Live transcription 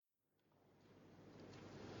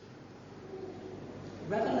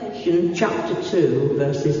Revelation chapter 2,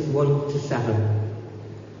 verses 1 to 7.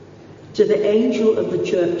 To the angel of the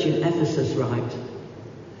church in Ephesus write,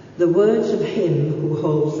 the words of him who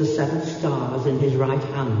holds the 7 stars in his right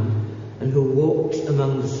hand and who walks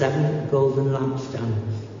among the 7 golden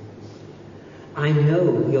lampstands. I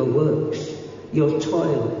know your works, your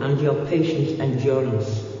toil and your patient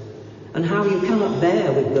endurance, and how you cannot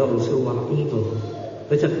bear with those who are evil,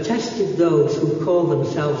 but have tested those who call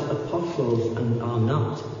themselves apostles and are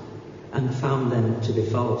not, and found them to be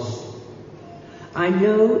false. I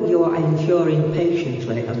know you are enduring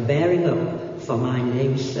patiently and bearing up for my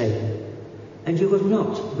name's sake, and you have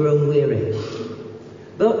not grown weary.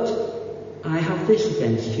 But I have this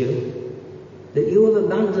against you, that you have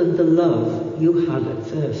abandoned the love you had at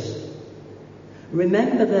first.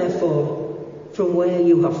 Remember, therefore, from where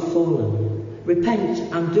you have fallen. Repent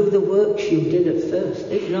and do the works you did at first.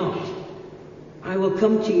 If not, I will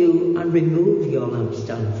come to you and remove your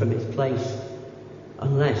lampstand from its place,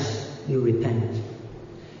 unless you repent.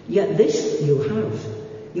 Yet this you have.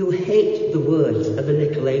 You hate the words of the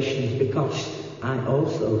Nicolaitans, because I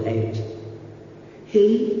also hate.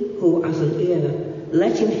 He who has an ear,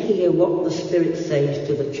 let him hear what the Spirit says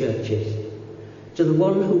to the churches. To the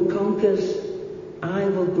one who conquers, I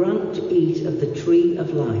will grant to eat of the tree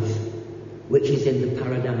of life, which is in the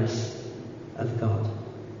paradise of God.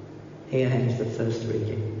 Here ends the first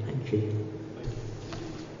reading. Thank you.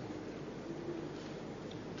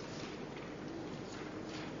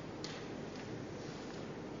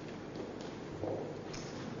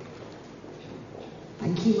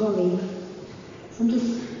 Thank you, Rory. So I'm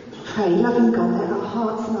just pray, loving God, that our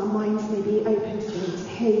hearts and our minds may be open to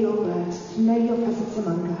hear your word, to know your presence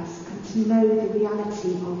among us, and to know the reality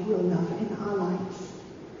of your love in our lives.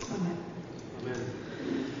 Amen. Amen.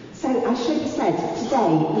 So, as Phillippa said,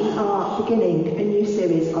 today we are beginning a new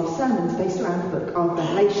series of sermons based around the book of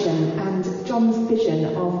Revelation and John's vision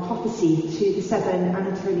of prophecy to the 7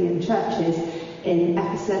 Anatolian churches in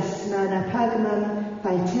Ephesus, Smyrna, Pergamum,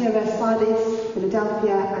 Thyatira, Sardis,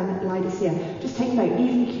 Philadelphia and Laodicea. Just take note,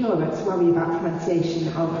 even curates worry about pronunciation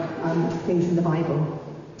of things in the Bible.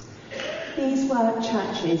 These were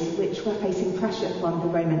churches which were facing pressure from the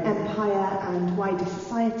Roman Empire and wider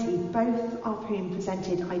society, both of whom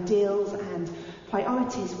presented ideals and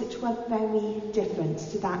priorities which were very different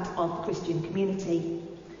to that of the Christian community.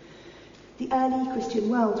 The early Christian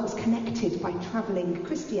world was connected by travelling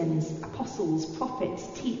Christians, apostles, prophets,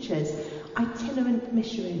 teachers, itinerant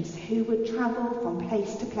missionaries who would travel from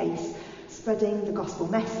place to place, spreading the gospel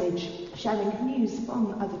message, sharing news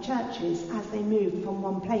from other churches as they moved from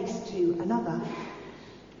one place to another.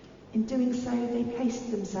 In doing so, they placed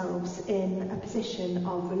themselves in a position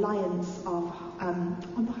of reliance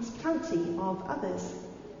on the hospitality of others.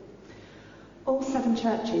 All 7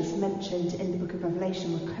 churches mentioned in the book of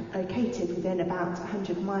Revelation were located within about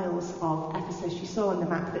 100 miles of Ephesus. You saw on the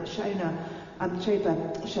map that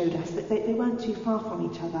Shoba showed us that they weren't too far from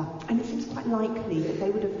each other. And it seems quite likely that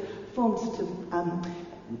they would have formed sort of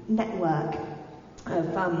network of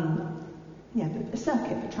a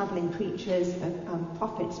circuit for travelling preachers, of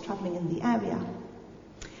prophets travelling in the area.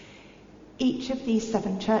 Each of these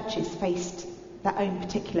 7 churches faced their own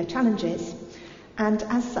particular challenges, and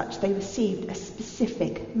as such they received a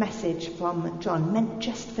specific message from John, meant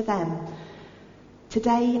just for them.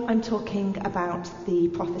 Today I'm talking about the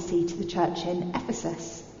prophecy to the church in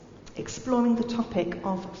Ephesus, exploring the topic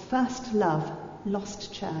of first love,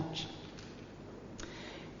 lost church.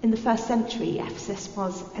 In the 1st century, Ephesus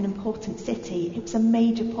was an important city. It was a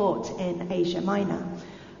major port in Asia Minor,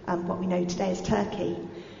 what we know today as Turkey.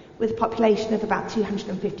 With a population of about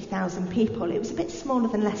 250,000 people, it was a bit smaller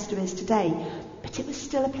than Leicester is today, but it was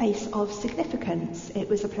still a place of significance. It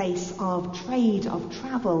was a place of trade, of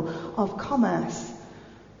travel, of commerce.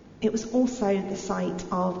 It was also the site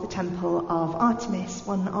of the Temple of Artemis,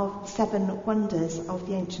 one of 7 wonders of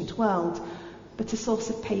the ancient world, but a source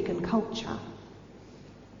of pagan culture.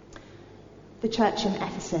 The church in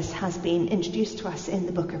Ephesus has been introduced to us in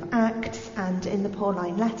the book of Acts and in the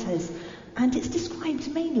Pauline letters, and it's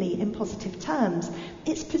described mainly in positive terms.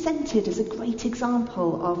 It's presented as a great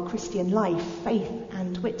example of Christian life, faith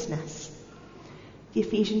and witness. The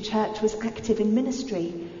Ephesian church was active in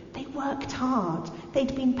ministry. They worked hard.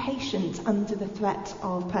 They'd been patient under the threat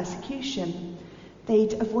of persecution.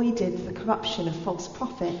 They'd avoided the corruption of false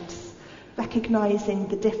prophets, recognising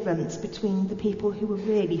the difference between the people who were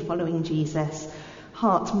really following Jesus,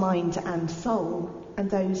 heart, mind and soul, and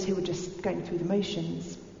those who were just going through the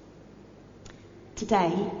motions.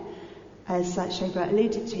 Today, as Shoba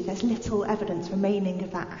alluded to, there's little evidence remaining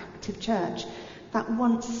of that active church that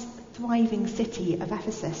once thriving city of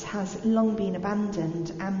Ephesus has long been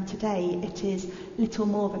abandoned, and today it is little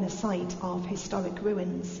more than a site of historic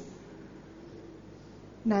ruins.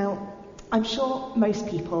 Now, I'm sure most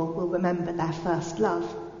people will remember their first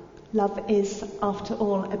love. Love is, after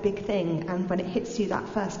all, a big thing, and when it hits you that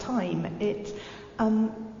first time, it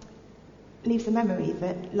leaves a memory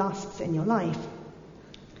that lasts in your life.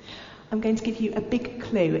 I'm going to give you a big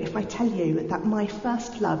clue if I tell you that my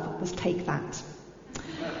first love was Take That.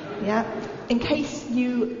 Yeah? In case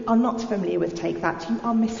you are not familiar with Take That, you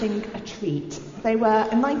are missing a treat. They were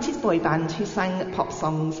a 90s boy band who sang pop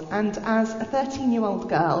songs, and as a 13-year-old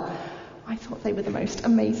girl, I thought they were the most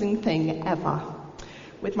amazing thing ever.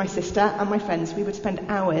 With my sister and my friends, we would spend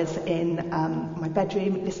hours in my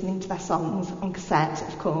bedroom listening to their songs, on cassette,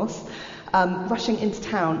 of course, rushing into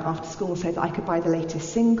town after school so that I could buy the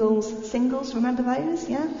latest singles. Singles, remember those?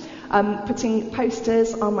 Yeah? Putting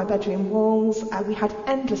posters on my bedroom walls. We had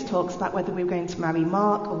endless talks about whether we were going to marry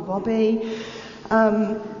Mark or Robbie.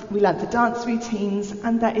 We learnt the dance routines,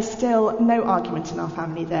 and there is still no argument in our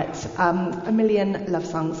family that A Million Love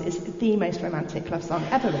Songs is the most romantic love song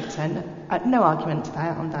ever written. No argument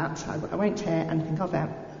there on that. I won't hear anything of it.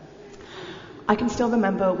 I can still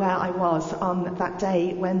remember where I was on that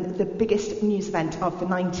day when the biggest news event of the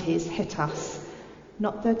 90s hit us.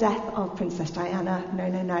 Not the death of Princess Diana.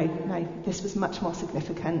 No. This was much more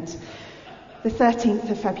significant. The 13th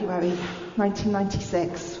of February,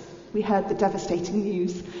 1996, we heard the devastating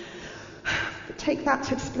news that Take That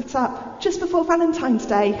had split up just before Valentine's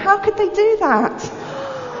Day. How could they do that?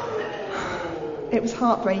 It was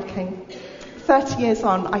heartbreaking. 30 years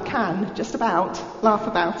on, I can just about laugh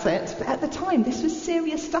about it. But at the time, this was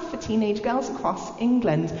serious stuff for teenage girls across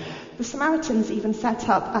England. The Samaritans even set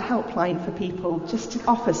up a helpline for people just to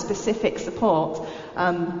offer specific support,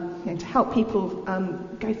 to help people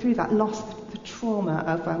go through that loss, the trauma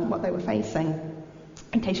of what they were facing.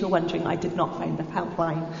 In case you're wondering, I did not phone the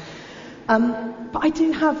helpline. But I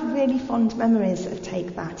do have really fond memories of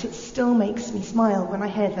Take That. It still makes me smile when I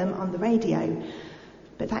hear them on the radio.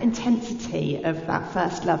 But that intensity of that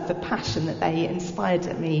first love, the passion that they inspired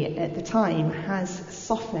at me at the time, has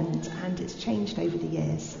softened and it's changed over the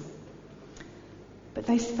years. But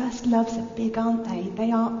those first loves are big, aren't they?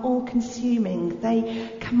 They are all-consuming.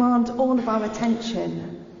 They command all of our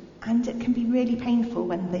attention. And it can be really painful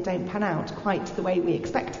when they don't pan out quite the way we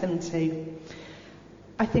expect them to.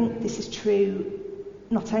 I think this is true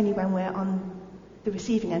not only when we're on the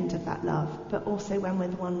receiving end of that love, but also when we're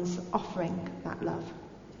the ones offering that love.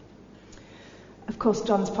 Of course,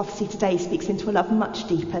 John's prophecy today speaks into a love much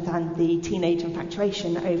deeper than the teenage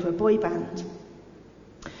infatuation over a boy band.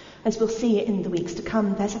 As we'll see in the weeks to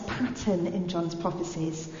come, there's a pattern in John's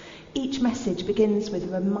prophecies. Each message begins with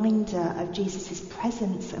a reminder of Jesus'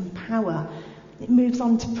 presence and power. It moves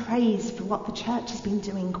on to praise for what the church has been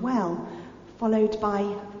doing well, followed by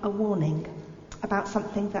a warning about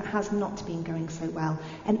something that has not been going so well,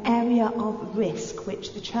 an area of risk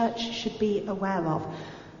which the church should be aware of,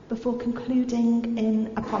 before concluding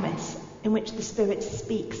in a promise in which the Spirit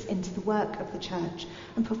speaks into the work of the church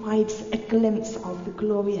and provides a glimpse of the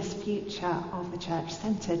glorious future of the church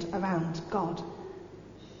centred around God.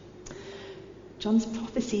 John's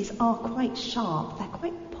prophecies are quite sharp, they're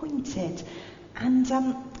quite pointed, and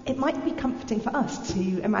it might be comforting for us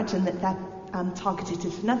to imagine that they're targeted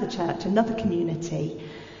at another church, another community.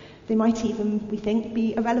 They might even, we think,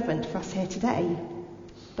 be irrelevant for us here today.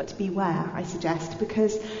 But beware, I suggest,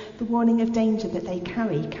 because the warning of danger that they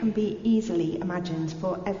carry can be easily imagined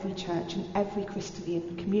for every church and every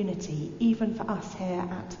Christian community, even for us here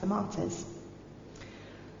at the Martyrs.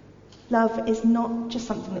 Love is not just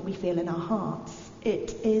something that we feel in our hearts.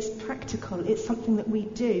 It is practical. It's something that we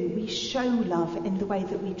do. We show love in the way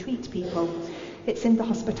that we treat people. It's in the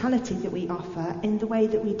hospitality that we offer, in the way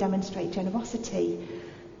that we demonstrate generosity.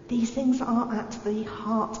 These things are at the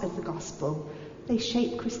heart of the gospel. They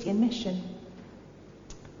shape Christian mission.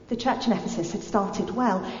 The church in Ephesus had started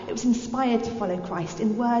well. It was inspired to follow Christ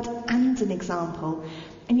in word and in example.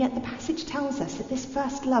 And yet the passage tells us that this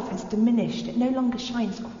first love has diminished. It no longer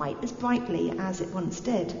shines quite as brightly as it once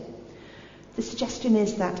did. The suggestion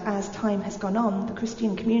is that as time has gone on, the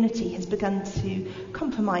Christian community has begun to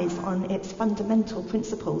compromise on its fundamental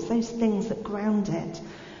principles, those things that ground it.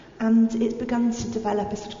 And it's begun to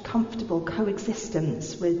develop a sort of comfortable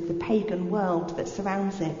coexistence with the pagan world that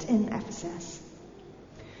surrounds it in Ephesus.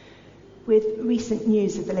 With recent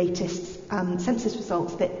news of the latest census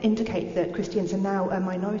results that indicate that Christians are now a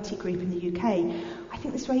minority group in the UK, I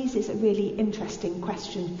think this raises a really interesting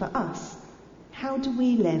question for us. How do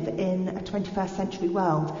we live in a 21st century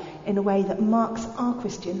world in a way that marks our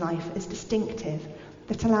Christian life as distinctive,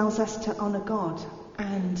 that allows us to honour God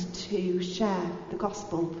and to share the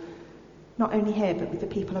gospel, not only here but with the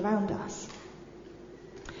people around us.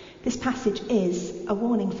 This passage is a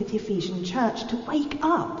warning for the Ephesian church to wake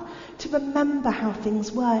up, to remember how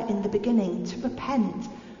things were in the beginning, to repent,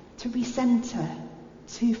 to recenter,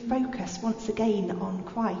 to focus once again on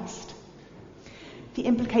Christ. The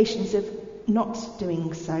implications of not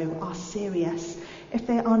doing so are serious. If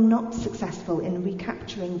they are not successful in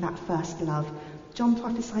recapturing that first love, John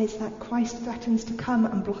prophesies that Christ threatens to come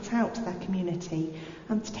and blot out their community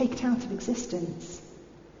and to take it out of existence.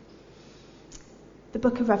 The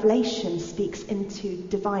book of Revelation speaks into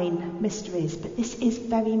divine mysteries, but this is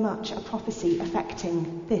very much a prophecy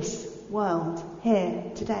affecting this world here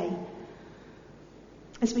today.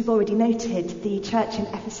 As we've already noted, the church in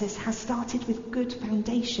Ephesus has started with good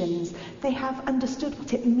foundations. They have understood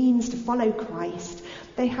what it means to follow Christ.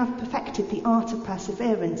 They have perfected the art of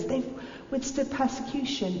perseverance. They've withstood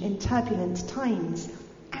persecution in turbulent times.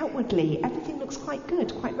 Outwardly, everything looks quite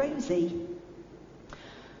good, quite rosy.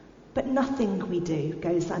 But nothing we do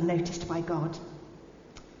goes unnoticed by God.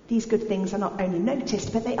 These good things are not only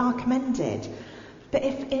noticed, but they are commended. But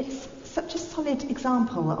if it's such a solid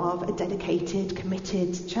example of a dedicated,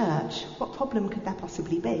 committed church, what problem could there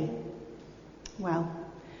possibly be? Well,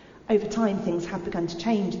 over time things have begun to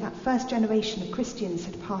change. That first generation of Christians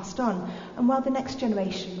had passed on, and while the next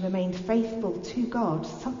generation remained faithful to God,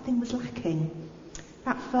 something was lacking.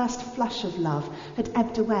 That first flush of love had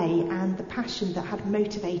ebbed away, and the passion that had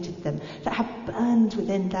motivated them, that had burned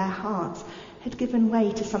within their hearts, had given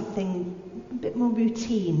way to something a bit more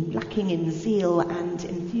routine, lacking in zeal and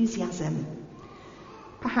enthusiasm.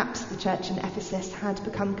 Perhaps the church in Ephesus had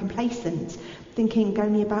become complacent, thinking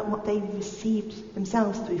only about what they received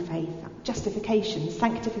themselves through faith: justification,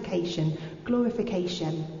 sanctification,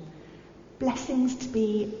 glorification. Blessings to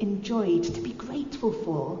be enjoyed, to be grateful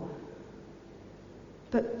for.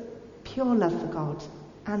 But pure love for God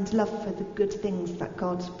and love for the good things that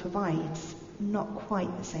God provides, not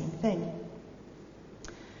quite the same thing.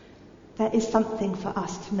 There is something for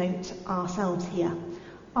us to note ourselves here.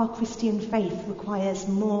 Our Christian faith requires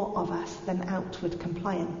more of us than outward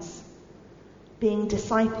compliance. Being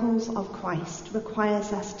disciples of Christ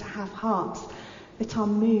requires us to have hearts that are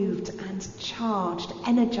moved and charged,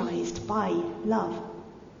 energized by love.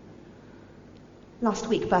 Last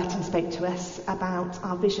week, Burton spoke to us about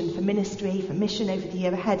our vision for ministry, for mission over the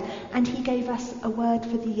year ahead, and he gave us a word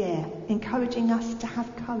for the year, encouraging us to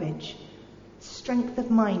have courage, strength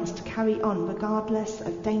of mind to carry on regardless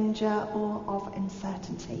of danger or of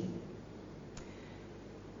uncertainty.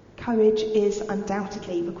 Courage is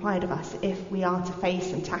undoubtedly required of us if we are to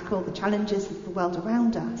face and tackle the challenges of the world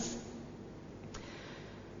around us.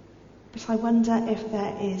 But I wonder if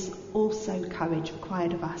there is also courage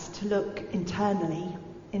required of us to look internally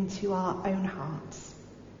into our own hearts,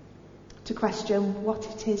 to question what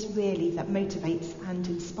it is really that motivates and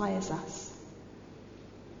inspires us.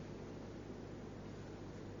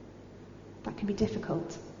 That can be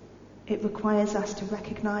difficult. It requires us to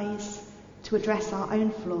recognise, to address our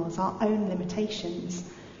own flaws, our own limitations.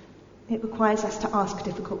 It requires us to ask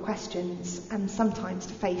difficult questions and sometimes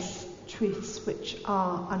to face truths which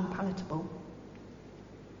are unpalatable.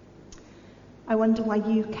 I wonder why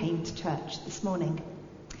you came to church this morning.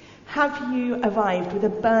 Have you arrived with a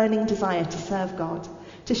burning desire to serve God,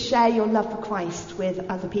 to share your love for Christ with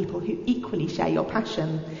other people who equally share your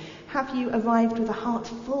passion? Have you arrived with a heart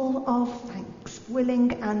full of thanks,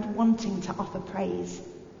 willing and wanting to offer praise?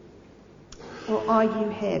 Or are you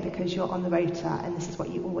here because you're on the rota and this is what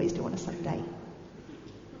you always do on a Sunday?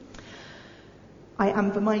 I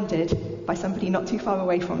am reminded by somebody not too far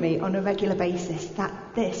away from me on a regular basis that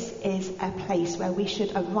this is a place where we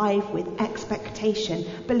should arrive with expectation,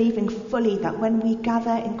 believing fully that when we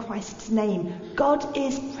gather in Christ's name, God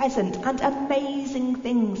is present and amazing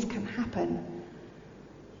things can happen.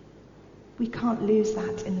 We can't lose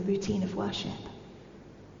that in the routine of worship.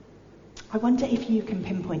 I wonder if you can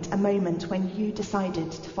pinpoint a moment when you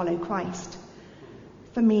decided to follow Christ.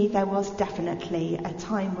 For me, there was definitely a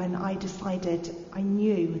time when I decided, I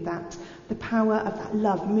knew that the power of that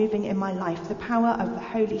love moving in my life, the power of the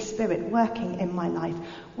Holy Spirit working in my life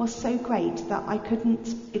was so great that I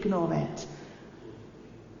couldn't ignore it.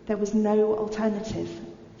 There was no alternative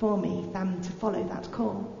for me than to follow that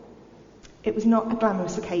call. It was not a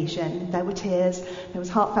glamorous occasion. There were tears, there was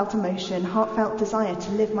heartfelt emotion, heartfelt desire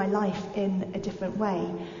to live my life in a different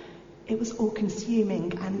way. It was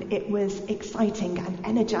all-consuming and it was exciting and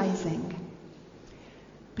energizing.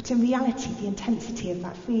 But in reality, the intensity of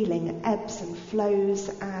that feeling ebbs and flows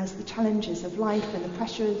as the challenges of life and the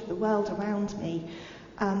pressure of the world around me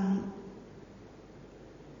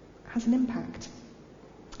has an impact.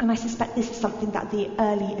 And I suspect this is something that the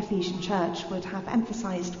early Ephesian church would have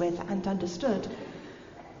emphasised with and understood.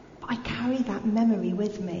 But I carry that memory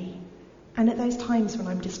with me. And at those times when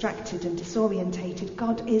I'm distracted and disorientated,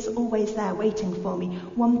 God is always there waiting for me,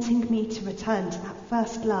 wanting me to return to that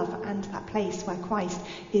first love and that place where Christ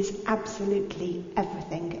is absolutely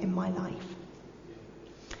everything in my life.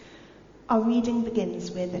 Our reading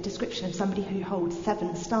begins with a description of somebody who holds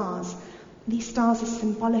 7 stars. These stars are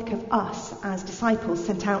symbolic of us as disciples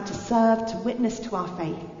sent out to serve, to witness to our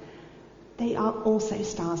faith. They are also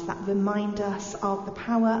stars that remind us of the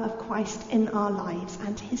power of Christ in our lives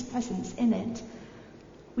and his presence in it.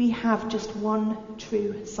 We have just one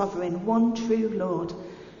true sovereign, one true Lord,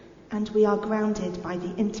 and we are grounded by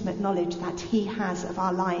the intimate knowledge that he has of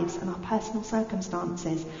our lives and our personal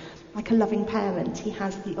circumstances. Like a loving parent, he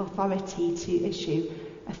has the authority to issue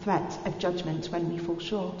a threat of judgment when we fall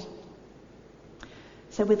short.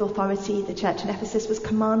 So with authority, the church in Ephesus was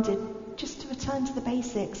commanded just to return to the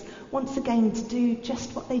basics, once again to do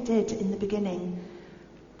just what they did in the beginning.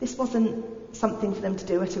 This wasn't something for them to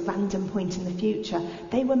do at a random point in the future.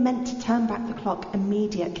 They were meant to turn back the clock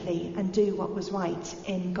immediately and do what was right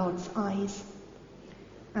in God's eyes.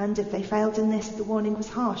 And if they failed in this, the warning was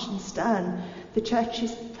harsh and stern. The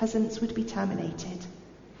church's presence would be terminated.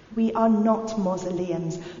 We are not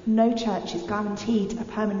mausoleums. No church is guaranteed a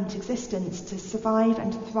permanent existence. To survive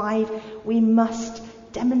and thrive, we must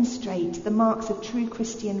demonstrate the marks of true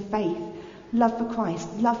Christian faith. Love for Christ,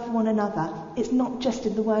 love for one another. It's not just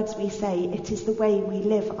in the words we say, it is the way we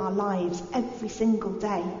live our lives every single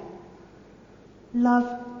day.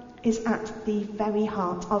 Love is at the very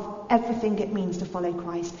heart of everything it means to follow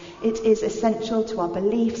Christ. It is essential to our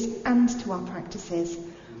beliefs and to our practices.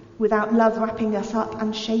 Without love wrapping us up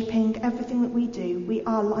and shaping everything that we do, we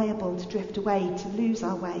are liable to drift away, to lose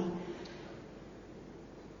our way.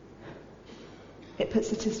 It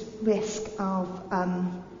puts us at risk of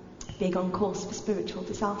being on course for spiritual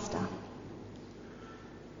disaster.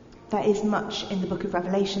 There is much in the book of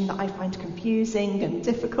Revelation that I find confusing and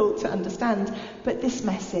difficult to understand, but this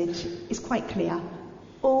message is quite clear.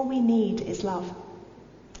 All we need is love.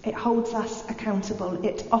 It holds us accountable,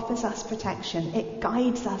 it offers us protection, it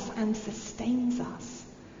guides us and sustains us.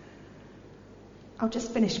 I'll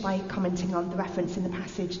just finish by commenting on the reference in the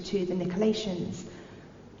passage to the Nicolaitans.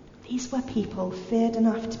 These were people feared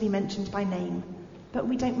enough to be mentioned by name, but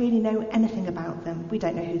we don't really know anything about them. We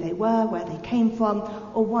don't know who they were, where they came from,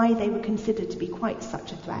 or why they were considered to be quite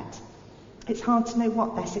such a threat. It's hard to know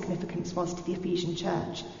what their significance was to the Ephesian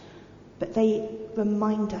church, but they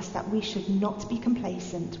remind us that we should not be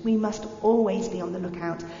complacent. We must always be on the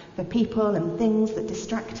lookout for people and things that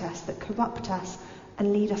distract us, that corrupt us,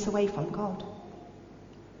 and lead us away from God.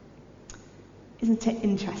 Isn't it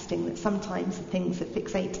interesting that sometimes the things that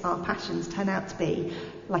fixate our passions turn out to be,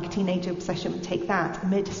 like a teenager obsession would take that, a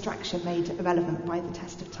mere distraction made irrelevant by the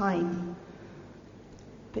test of time?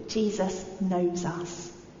 But Jesus knows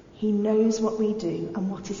us. He knows what we do and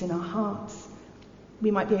what is in our hearts. We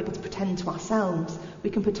might be able to pretend to ourselves. We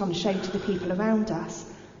can put on a show to the people around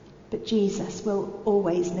us. But Jesus will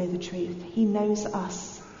always know the truth. He knows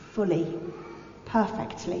us fully,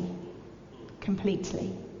 perfectly,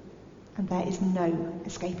 completely. And there is no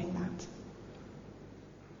escaping that.